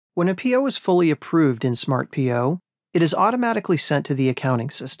When a PO is fully approved in SmartPO, it is automatically sent to the accounting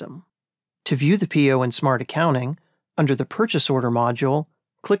system. To view the PO in SmartAccounting, under the Purchase Order module,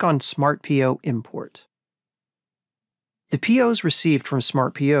 click on SmartPO Import. The POs received from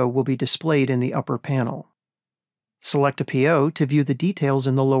SmartPO will be displayed in the upper panel. Select a PO to view the details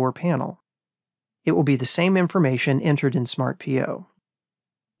in the lower panel. It will be the same information entered in SmartPO.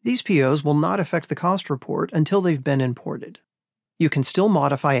 These POs will not affect the cost report until they've been imported. You can still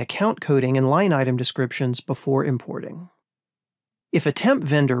modify account coding and line item descriptions before importing. If a temp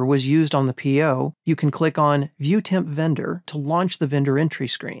vendor was used on the PO, you can click on View Temp Vendor to launch the vendor entry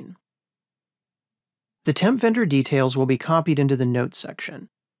screen. The temp vendor details will be copied into the Notes section,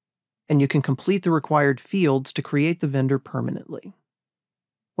 and you can complete the required fields to create the vendor permanently.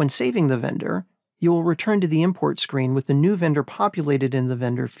 When saving the vendor, you will return to the import screen with the new vendor populated in the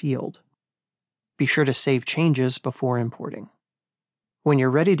vendor field. Be sure to save changes before importing. When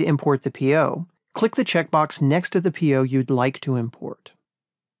you're ready to import the PO, click the checkbox next to the PO you'd like to import.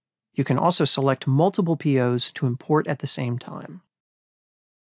 You can also select multiple POs to import at the same time.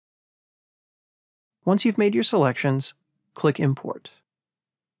 Once you've made your selections, click Import.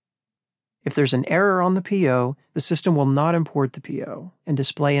 If there's an error on the PO, the system will not import the PO and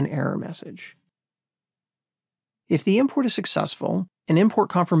display an error message. If the import is successful, an import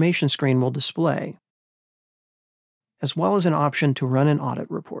confirmation screen will display, as well as an option to run an audit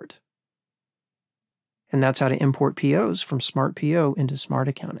report. And that's how to import POs from SmartPO into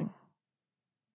SmartAccounting.